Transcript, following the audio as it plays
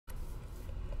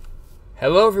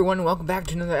Hello everyone, and welcome back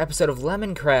to another episode of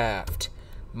Lemoncraft.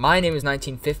 My name is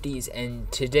 1950s,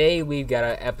 and today we've got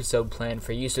an episode planned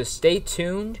for you, so stay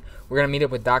tuned. We're going to meet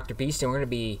up with Dr. Beast, and we're going to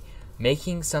be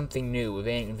making something new,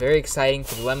 very exciting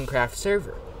for the Lemoncraft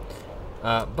server.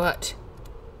 But,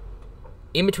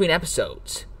 in between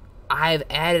episodes, I've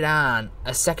added on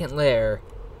a second layer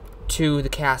to the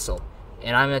castle,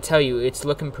 and I'm going to tell you, it's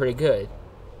looking pretty good,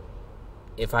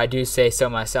 if I do say so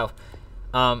myself.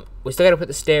 We still got to put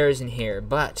the stairs in here,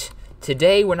 but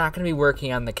today we're not going to be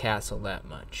working on the castle that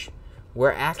much.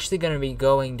 We're actually going to be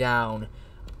going down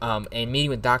and meeting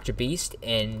with Dr. Beast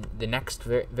in the next,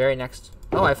 very next...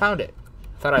 Oh, I found it.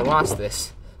 I thought I lost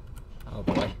this. Oh,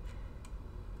 boy.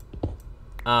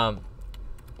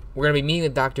 We're going to be meeting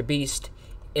with Dr. Beast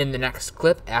in the next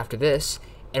clip after this,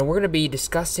 and we're going to be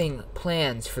discussing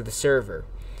plans for the server.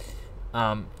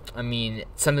 I mean,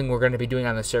 something we're going to be doing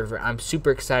on the server. I'm super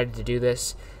excited to do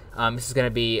this. This is going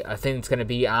to be a thing that's going to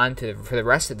be on for the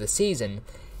rest of the season,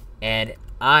 and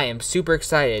I am super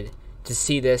excited to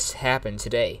see this happen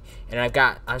today. And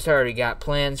I've already got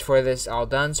plans for this all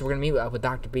done, so we're going to meet up with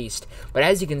Dr. Beast. But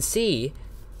as you can see,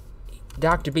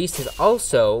 Dr. Beast has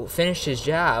also finished his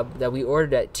job that we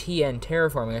ordered at TN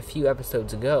Terraforming a few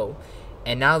episodes ago,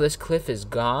 and now this cliff is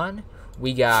gone.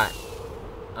 We got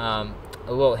a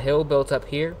little hill built up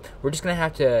here. We're just going to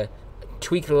have to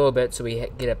tweak it a little bit so we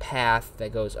get a path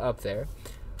that goes up there.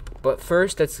 But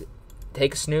first, let's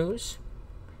take a snooze,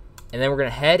 and then we're going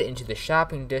to head into the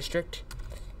shopping district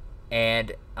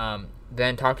and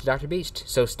then talk to Dr. Beast.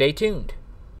 So stay tuned.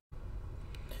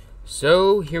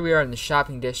 So here we are in the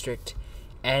shopping district,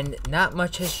 and not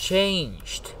much has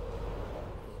changed.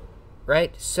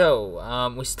 Right?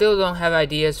 So we still don't have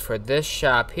ideas for this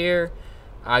shop here.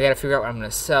 I gotta figure out what I'm gonna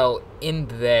sell in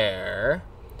there.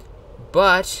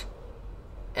 But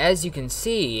as you can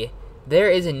see, there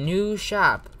is a new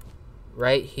shop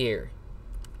right here.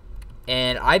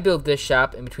 And I built this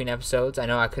shop in between episodes. I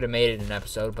know I could have made it an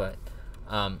episode, but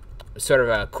sort of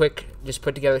a quick, just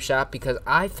put together shop because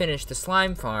I finished the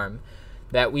slime farm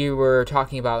that we were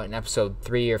talking about in episode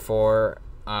 3 or 4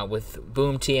 with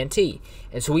Boom TNT.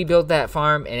 And so we built that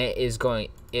farm, and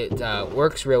it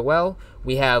works real well.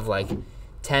 We have like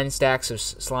 10 stacks of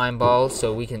slime balls,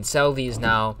 so we can sell these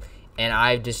now. And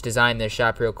I've just designed this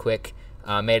shop real quick,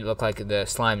 made it look like the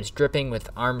slime is dripping with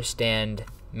arm stand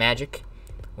magic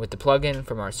with the plugin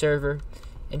from our server,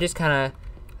 and just kind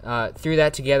of threw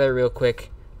that together real quick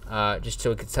just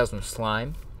so we could sell some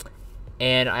slime.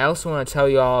 And I also want to tell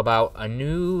you all about a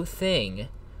new thing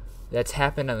that's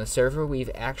happened on the server. We've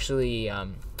actually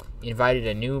invited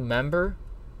a new member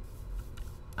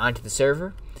onto the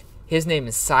server. His name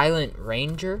is Silent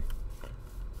Ranger,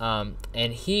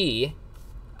 and he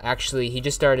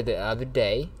just started the other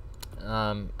day,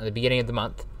 at the beginning of the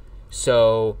month.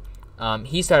 So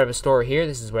he started a store here.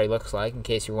 This is what he looks like, in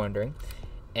case you're wondering.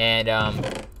 And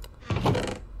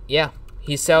yeah,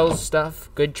 he sells stuff,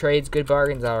 good trades, good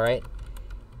bargains, all right.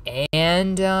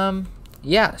 And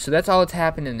yeah, so that's all that's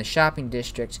happened in the shopping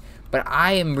district. But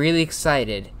I am really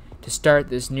excited to start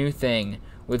this new thing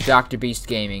with Dr. Beast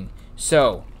Gaming.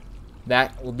 So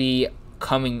that will be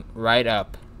coming right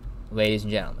up, ladies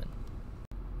and gentlemen.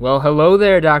 Well, hello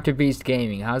there, Dr. Beast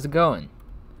Gaming. How's it going?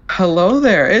 Hello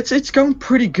there. It's going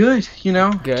pretty good, you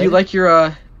know. Good. Do you like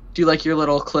your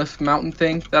little cliff mountain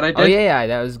thing that I did? Oh yeah,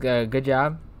 that was a good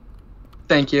job.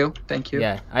 Thank you.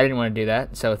 Yeah, I didn't want to do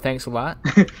that, so thanks a lot.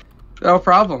 No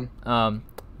problem.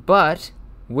 But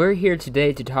we're here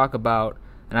today to talk about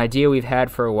an idea we've had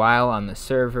for a while on the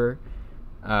server,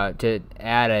 to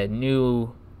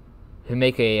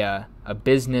make a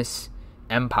business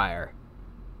empire.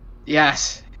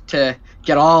 Yes, to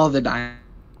get all the diamonds.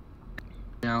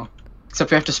 You know,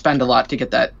 except we have to spend a lot to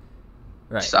get that.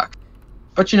 Right. Suck.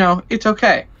 But you know, it's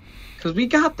okay, because we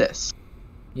got this.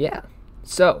 Yeah.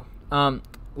 So,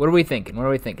 what are we thinking?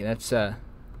 Let's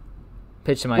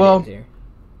pitch some ideas here.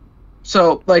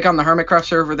 So, like on the Hermitcraft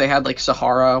server, they had like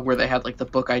Sahara, where they had like the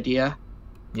book idea,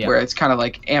 where it's kind of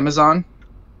like Amazon.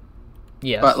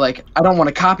 Yeah. But like, I don't want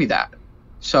to copy that.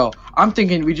 So I'm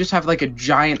thinking we just have like a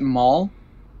giant mall,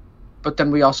 but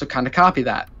then we also kind of copy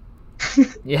that.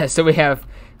 Yeah. So we have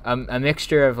a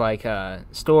mixture of like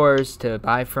stores to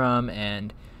buy from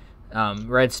and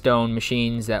redstone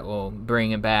machines that will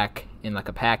bring it back in like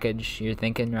a package. You're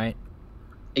thinking, right?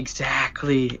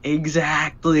 Exactly.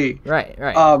 Right.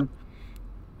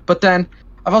 But then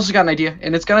I've also got an idea,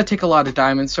 and it's gonna take a lot of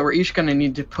diamonds, so we're each gonna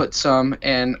need to put some.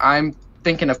 And I'm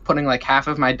thinking of putting like half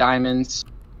of my diamonds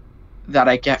that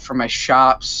I get from my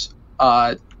shops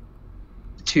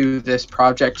to this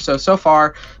project. So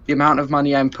far, the amount of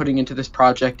money I'm putting into this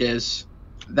project is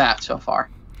that so far.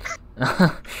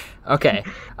 Okay.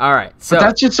 All right. So But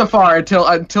that's just so far until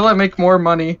I make more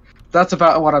money. That's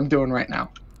about what I'm doing right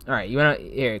now. all right. You wanna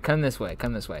here? Come this way.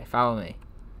 Come this way. Follow me.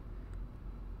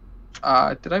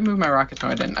 Did I move my rocket? No,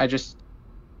 I didn't. I just.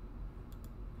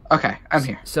 Okay, I'm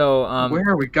here. So where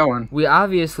are we going? we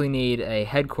obviously need a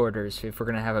headquarters if we're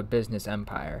gonna have a business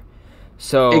empire.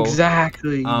 So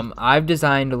Exactly. I've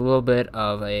designed a little bit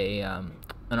of an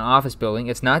office building.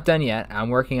 It's not done yet. I'm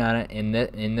working on it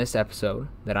in this episode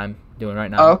that I'm doing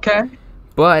right now. Okay.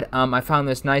 But I found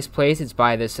this nice place. It's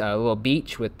by this little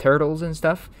beach with turtles and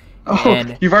stuff. Oh,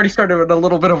 And you've already started with a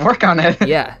little bit of work on it.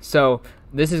 yeah, so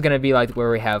this is gonna be like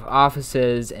where we have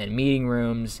offices and meeting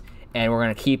rooms, and we're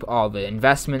gonna keep all the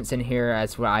investments in here.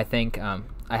 That's what I think. I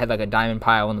had like a diamond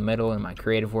pile in the middle in my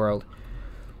creative world.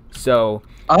 So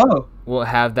we'll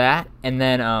have that, and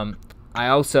then I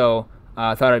also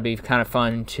thought it'd be kind of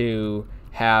fun to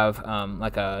have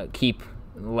like keep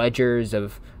ledgers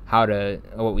of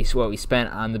what we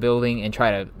spent on the building and try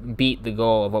to beat the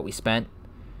goal of what we spent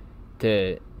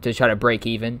to try to break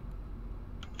even.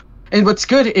 And what's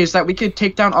good is that we could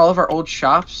take down all of our old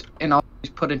shops and always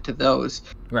put into those.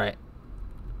 Right.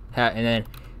 And then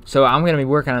so I'm gonna be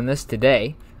working on this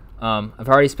today. I've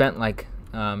already spent like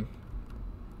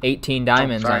 18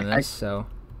 diamonds on this, so.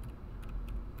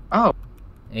 Oh.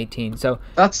 18. So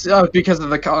that's because of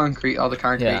the concrete, all the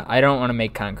concrete. Yeah, I don't want to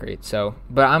make concrete. So,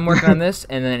 but I'm working on this,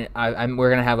 and then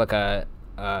we're gonna have like a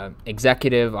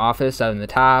executive office out in the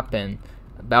top and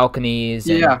balconies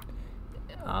and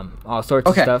all sorts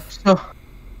of stuff. So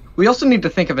we also need to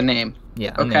think of a name.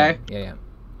 Yeah. Okay. Yeah.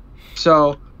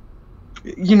 So,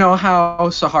 you know how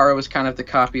Sahara was kind of the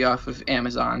copy off of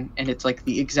Amazon, and it's like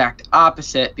the exact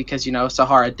opposite because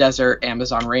Sahara desert,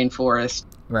 Amazon rainforest.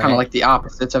 Right. Kind of like the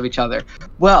opposites of each other.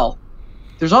 Well,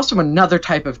 there's also another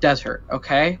type of desert,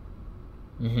 okay?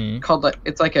 Called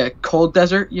it's like a cold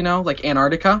desert, like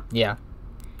Antarctica. Yeah.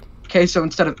 Okay, so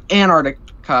instead of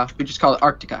Antarctica, we just call it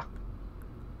Arctica.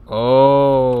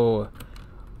 Oh,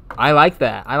 I like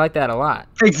that. I like that a lot.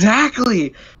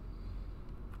 Exactly.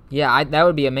 Yeah, that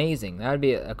would be amazing. That would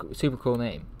be a super cool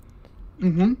name.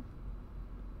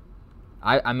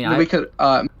 I mean, we could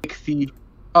make the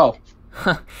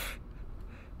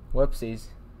Whoopsies.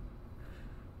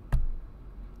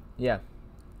 Yeah.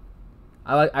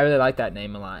 I really like that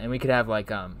name a lot, and we could have like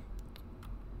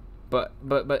but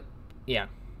yeah.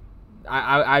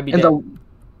 I'd be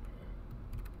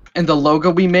and the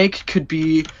logo we make could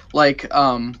be like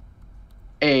a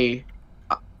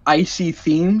icy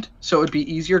themed, so it would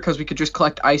be easier because we could just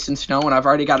collect ice and snow, and I've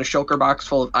already got a shulker box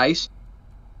full of ice.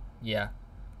 Yeah.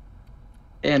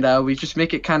 And we just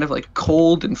make it kind of like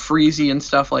cold and freezy and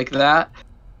stuff like that.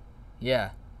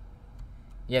 Yeah.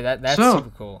 Yeah, that's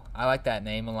super cool. I like that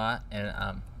name a lot, and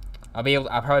I'll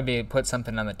probably be able to put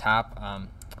something on the top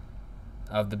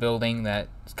of the building that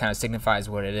kind of signifies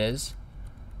what it is.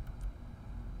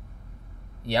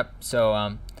 Yep.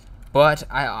 So but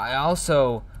I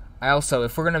also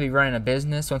if we're gonna be running a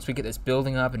business, once we get this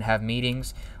building up and have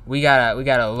meetings, we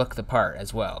gotta look the part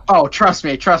as well. Oh, trust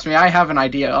me, I have an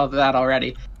idea of that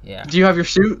already. Yeah. Do you have your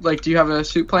suit? Like, do you have a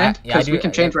suit planned? Yeah, Because we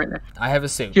can change right now. I have a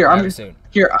suit. Here,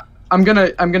 Here, I'm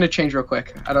gonna change real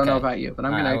quick. I don't know about you, but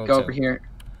I'm I gonna will go too. over here.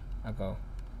 I'll go.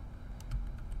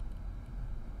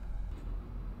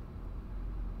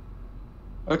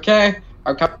 Okay.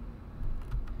 I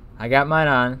got mine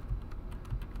on.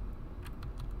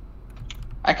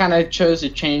 I kind of chose a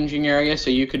changing area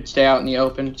so you could stay out in the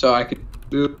open, so I could.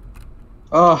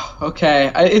 Oh,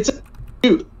 okay. It's a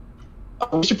suit.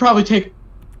 We should probably take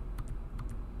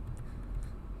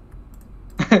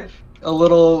a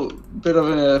little bit of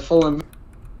a full.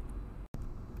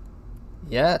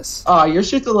 Yes. Oh, your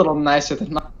suit's a little nicer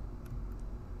than mine.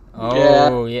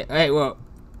 Oh yeah. Hey, whoa.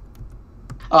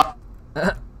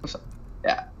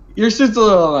 Yeah, your suit's a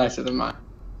little nicer than mine.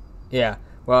 Yeah.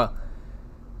 Well,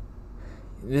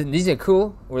 these are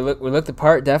cool. We look the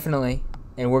part definitely,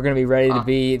 and we're gonna be ready to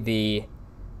be the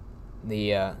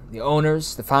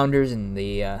owners, the founders, and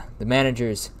the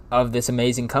managers of this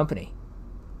amazing company.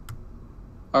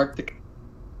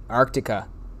 Arctica.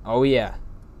 Oh yeah.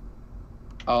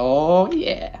 Oh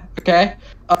yeah. Okay.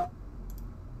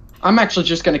 I'm actually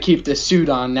just gonna keep this suit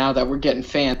on now that we're getting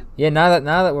fan. Yeah. Now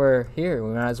that we're here,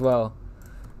 we might as well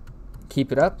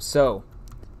keep it up. So,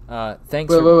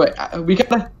 thanks. Wait.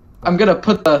 I'm gonna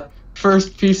put the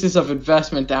first pieces of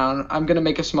investment down. I'm gonna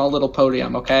make a small little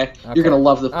podium. Okay. You're gonna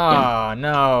love the. Oh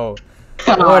no.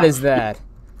 What is that?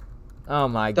 Oh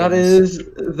my goodness. That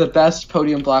is the best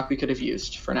podium block we could have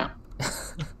used for now.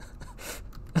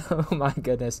 Oh my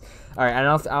goodness. All right, and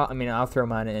I'll throw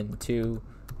mine in too,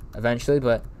 eventually.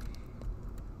 But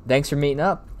thanks for meeting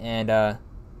up, and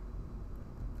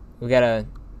we gotta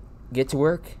get to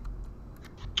work.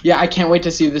 Yeah, I can't wait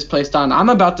to see this place done. I'm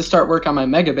about to start work on my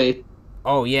mega base.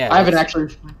 Oh yeah. I haven't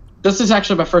actually. This is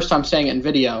actually my first time saying it in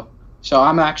video, so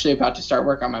I'm actually about to start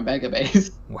work on my mega base.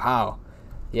 Wow.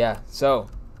 Yeah. So.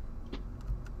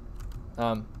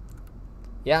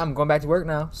 Yeah, I'm going back to work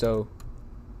now. So.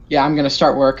 Yeah, I'm gonna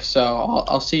start work. So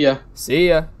I'll see ya. See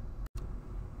ya.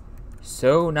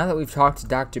 So now that we've talked to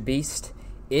Dr. Beast,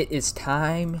 it is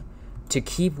time to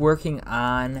keep working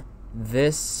on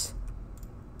this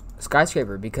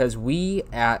skyscraper, because we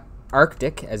at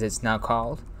Arctic, as it's now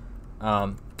called,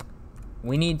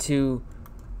 we need to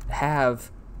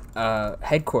have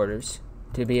headquarters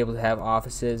to be able to have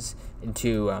offices and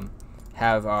to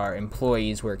have our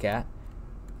employees work at,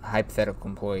 hypothetical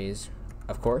employees,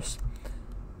 of course.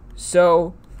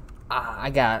 So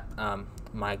I got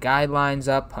my guidelines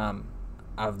up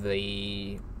of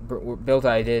the build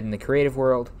I did in the creative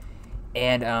world,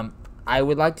 and I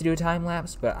would like to do a time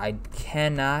lapse, but I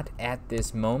cannot at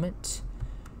this moment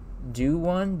do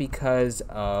one because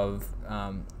of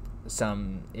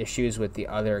some issues with the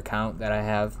other account that I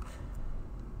have.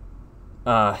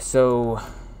 So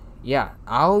yeah,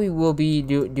 I will be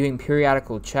doing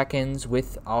periodical check-ins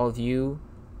with all of you,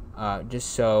 just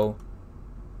so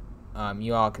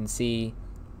you all can see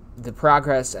the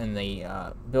progress and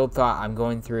the build thought I'm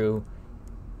going through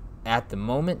at the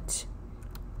moment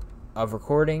of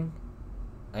recording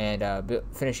and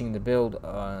finishing the build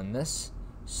on this.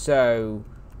 So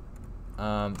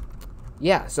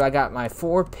yeah, so I got my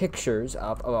 4 pictures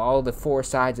up of all the 4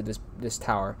 sides of this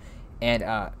tower, and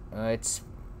it's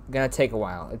gonna take a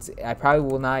while. I probably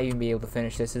will not even be able to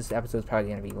finish this. This episode's probably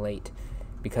gonna be late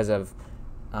because of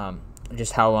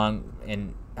just how long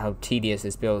and how tedious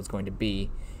this build is going to be.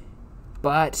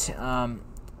 But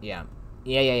yeah.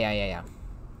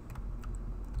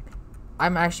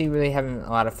 I'm actually really having a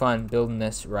lot of fun building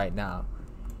this right now.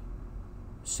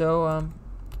 So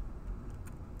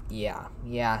yeah.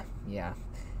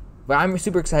 But I'm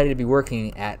super excited to be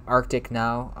working at Arctic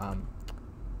now.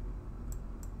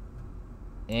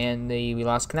 And we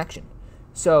lost connection.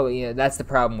 So yeah, that's the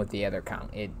problem with the other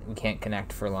account. We can't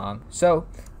connect for long. So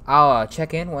I'll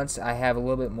check in once I have a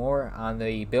little bit more on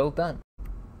the build done.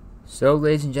 So,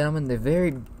 ladies and gentlemen, the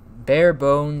very bare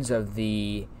bones of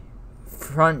the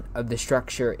front of the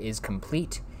structure is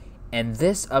complete, and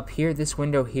this up here, this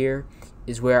window here,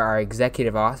 is where our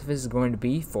executive office is going to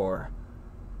be for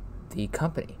the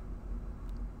company.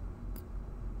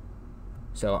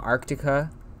 So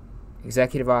Arctica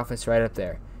executive office right up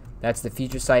there. That's the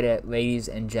future site, ladies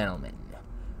and gentlemen.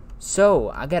 So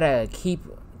I gotta keep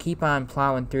on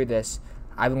plowing through this.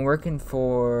 I've been working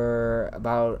for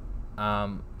about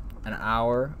an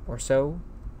hour or so,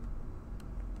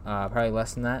 probably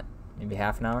less than that, maybe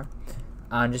half an hour,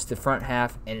 on just the front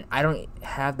half, and I don't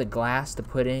have the glass to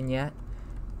put in yet,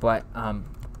 but I'm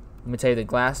gonna tell you, the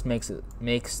glass makes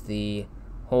the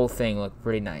whole thing look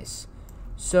pretty nice.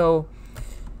 So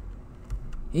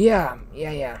yeah,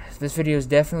 this video is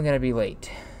definitely gonna be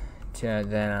late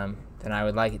than I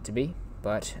would like it to be,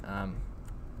 but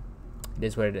it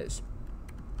is what it is.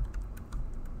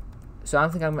 So I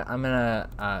think I'm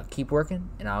gonna keep working,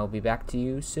 and I'll be back to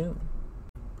you soon.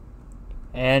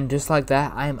 And just like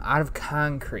that, I am out of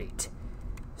concrete.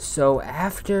 So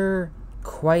after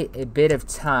quite a bit of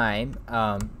time,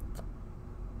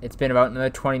 it's been about another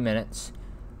 20 minutes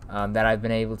that I've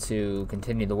been able to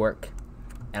continue the work,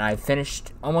 and I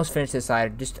almost finished this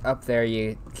side. Just up there,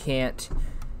 you can't.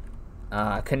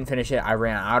 I couldn't finish it. I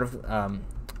ran out of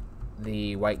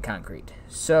the white concrete.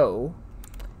 So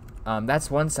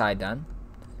that's one side done,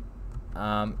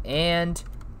 and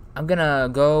I'm gonna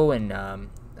go and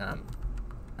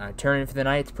turn in for the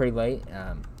night. It's pretty late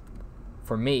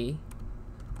for me,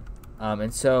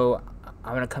 and so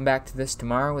I'm gonna come back to this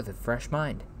tomorrow with a fresh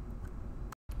mind.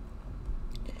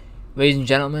 Ladies and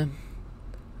gentlemen,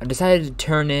 I decided to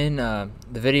turn in the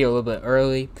video a little bit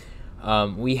early.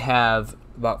 We have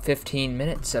about 15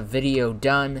 minutes of video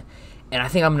done, and I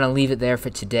think I'm going to leave it there for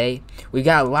today. We've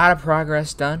got a lot of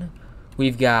progress done.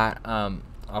 We've got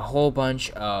a whole bunch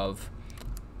of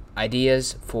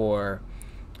ideas for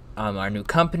our new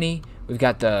company. We've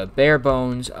got the bare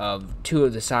bones of 2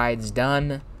 of the sides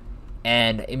done,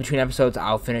 and in between episodes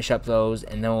I'll finish up those,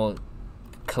 and then we'll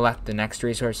collect the next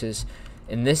resources.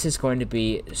 And this is going to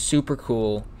be super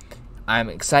cool. I'm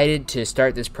excited to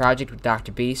start this project with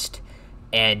Dr. Beast,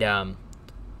 and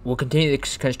we'll continue the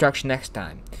construction next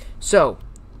time. So,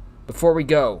 before we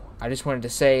go, I just wanted to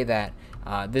say that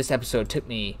this episode took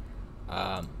me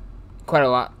quite a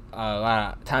lot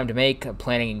of time to make,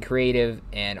 planning and creative,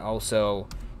 and also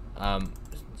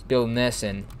building this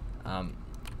and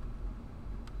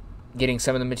getting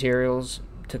some of the materials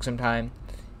took some time,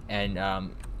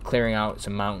 and clearing out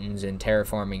some mountains and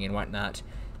terraforming and whatnot.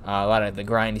 A lot of the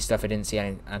grindy stuff I didn't see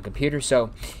on computer.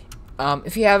 So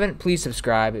if you haven't, please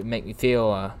subscribe. It make me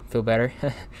feel better.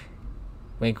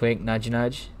 Wink, wink, nudge,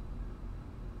 nudge.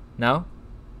 No?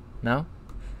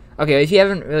 Okay, if you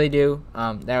haven't, really do.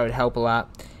 That would help a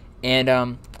lot. And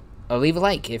I'll leave a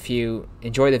like if you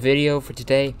enjoy the video for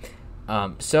today.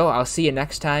 So I'll see you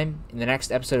next time in the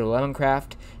next episode of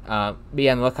Lemoncraft. Be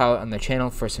on the lookout on the channel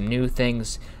for some new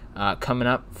things coming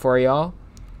up for y'all.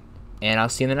 And I'll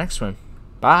see you in the next one.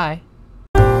 Bye.